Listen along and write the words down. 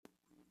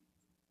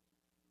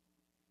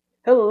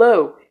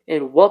Hello,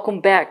 and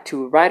welcome back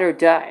to Ride or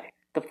Die,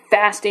 the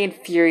Fast and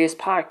Furious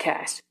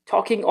podcast,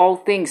 talking all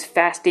things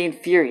Fast and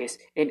Furious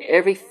in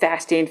every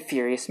Fast and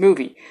Furious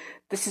movie.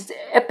 This is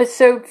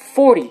episode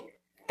 40,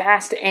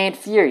 Fast and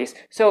Furious.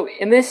 So,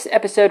 in this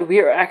episode, we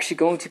are actually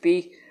going to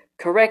be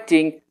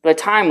correcting the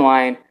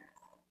timeline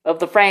of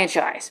the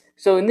franchise.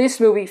 So, in this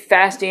movie,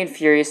 Fast and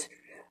Furious,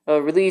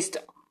 released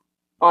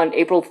on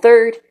April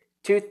 3rd,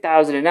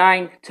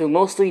 2009, to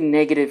mostly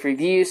negative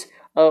reviews.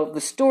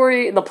 The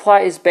story and the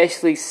plot is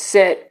basically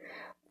set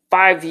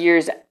 5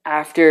 years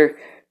after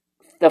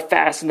the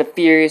Fast and the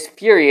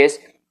Furious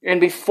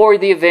and before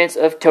the events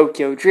of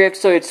Tokyo Drift.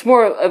 So it's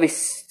more of I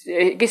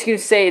guess you can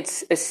say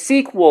it's a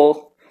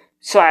sequel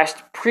slash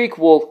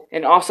prequel,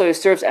 and also it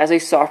serves as a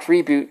soft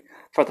reboot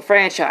for the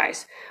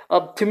franchise.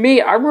 To me,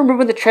 I remember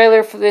when the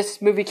trailer for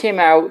this movie came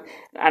out,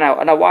 and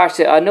I watched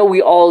it. I know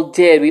we all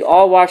did. We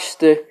all watched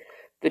the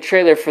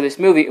trailer for this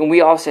movie, and we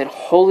all said,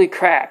 "Holy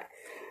crap!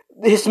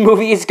 This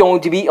movie is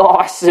going to be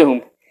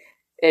awesome."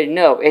 And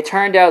no, it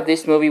turned out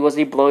this movie was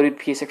a bloated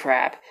piece of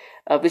crap.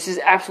 This is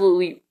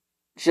absolutely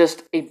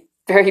just a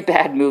very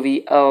bad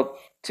movie.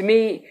 To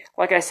me,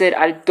 like I said,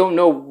 I don't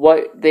know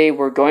what they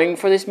were going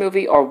for this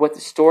movie, or what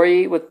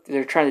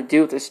they're trying to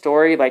do with the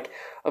story. Like,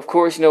 of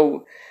course,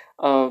 Dom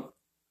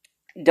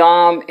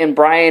and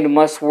Brian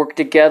must work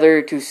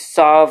together to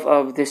solve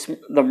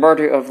the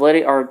murder of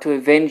Letty, or to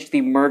avenge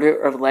the murder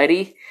of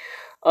Letty.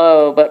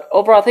 But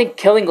overall, I think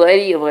killing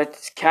Letty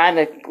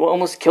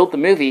almost killed the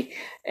movie,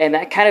 and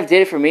that kind of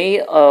did it for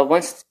me.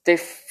 Once they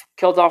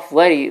killed off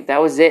Letty,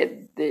 that was it.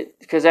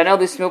 Because I know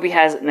this movie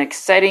has an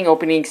exciting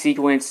opening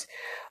sequence.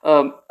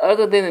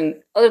 Other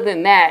than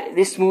that,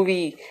 this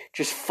movie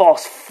just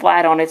falls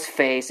flat on its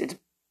face. It's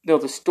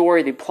the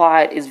story, the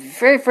plot is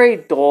very, very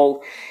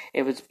dull.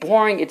 It was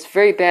boring. It's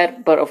very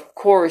bad. But of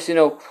course,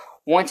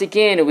 once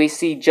again, we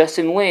see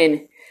Justin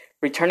Lin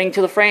returning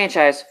to the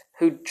franchise,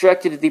 who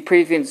directed the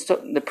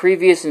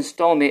previous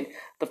installment,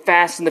 The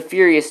Fast and the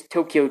Furious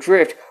Tokyo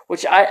Drift,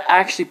 which I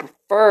actually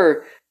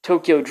prefer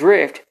Tokyo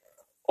Drift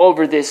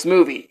over this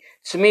movie.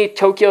 To me,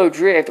 Tokyo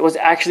Drift was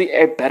actually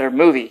a better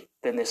movie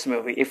than this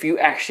movie, if you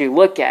actually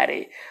look at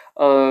it.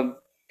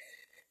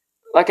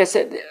 Like I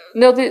said,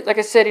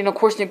 of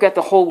course, you've got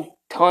the whole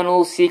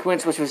tunnel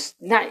sequence, which was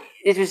not.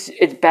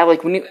 It's bad.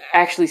 Like, when you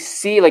actually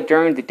see, like,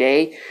 during the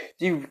day,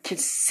 you can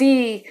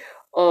see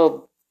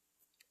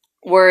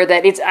where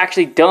that it's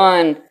actually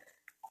done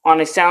on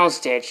a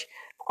soundstage,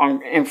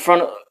 in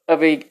front of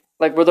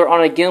where they're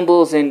on a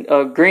gimbals and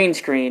a green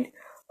screen.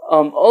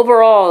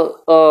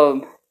 Overall,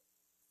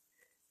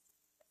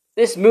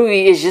 this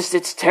movie is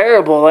it's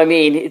terrible. I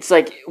mean, it's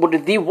like one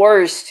of the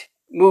worst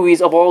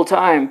movies of all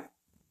time.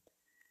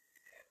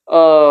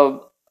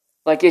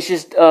 It's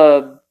just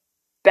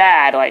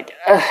bad.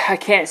 I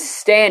can't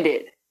stand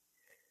it.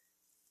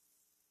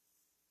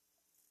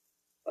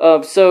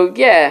 So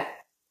yeah.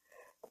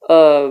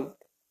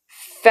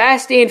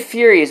 Fast and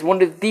Furious,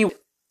 one of the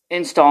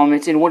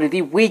installments and one of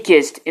the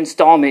weakest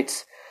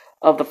installments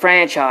of the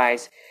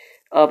franchise.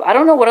 I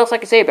don't know what else I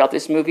can say about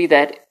this movie,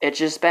 that it's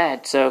just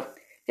bad. So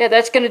yeah,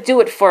 that's gonna do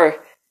it for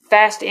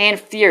Fast and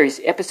Furious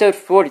episode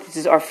 40. This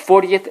is our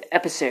 40th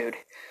episode.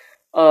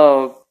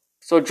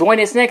 So join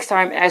us next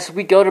time as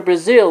we go to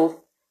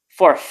Brazil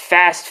for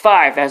Fast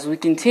 5, as we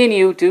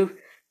continue to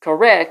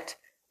correct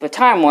the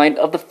timeline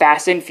of the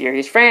Fast and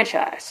Furious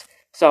franchise.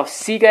 So I'll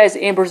see you guys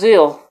in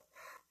Brazil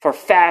for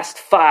Fast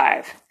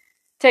 5.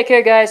 Take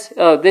care, guys.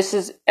 This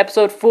is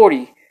episode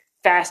 40,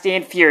 Fast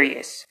and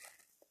Furious.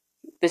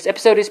 This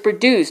episode is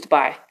produced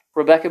by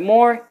Rebecca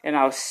Moore, and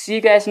I'll see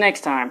you guys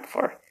next time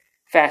for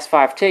Fast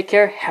 5. Take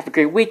care. Have a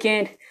great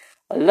weekend.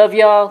 I love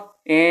y'all,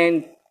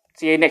 and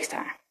see you next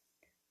time.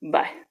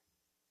 Bye.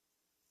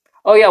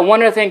 Oh yeah,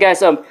 one other thing,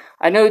 guys.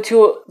 I know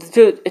to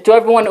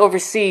everyone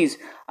overseas,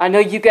 I know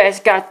you guys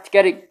got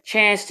a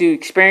chance to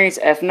experience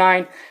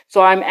F9,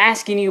 so I'm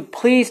asking you,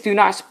 please do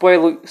not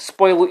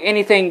spoil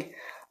anything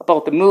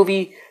about the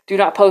movie. Do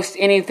not post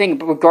anything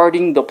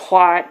regarding the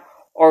plot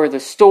or the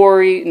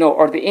story,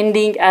 or the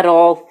ending at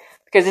all,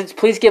 because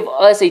please give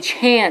us a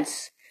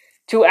chance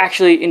to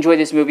actually enjoy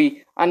this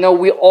movie. I know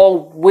we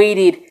all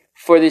waited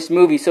for this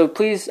movie, so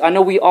please, I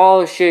know we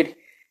all should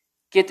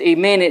get a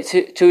minute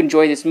to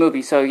enjoy this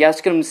movie. So yeah,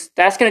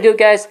 that's gonna do it,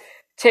 guys.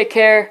 Take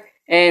care,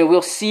 and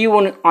we'll see you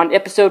on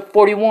episode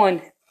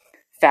 41,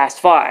 Fast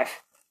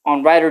 5,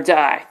 on Ride or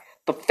Die,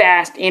 the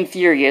Fast and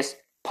Furious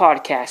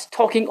podcast,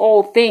 talking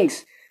all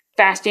things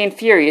Fast and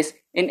Furious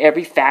in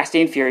every Fast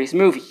and Furious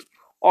movie.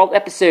 All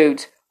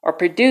episodes are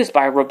produced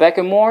by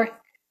Rebecca Moore.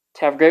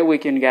 Have a great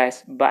weekend,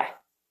 guys. Bye.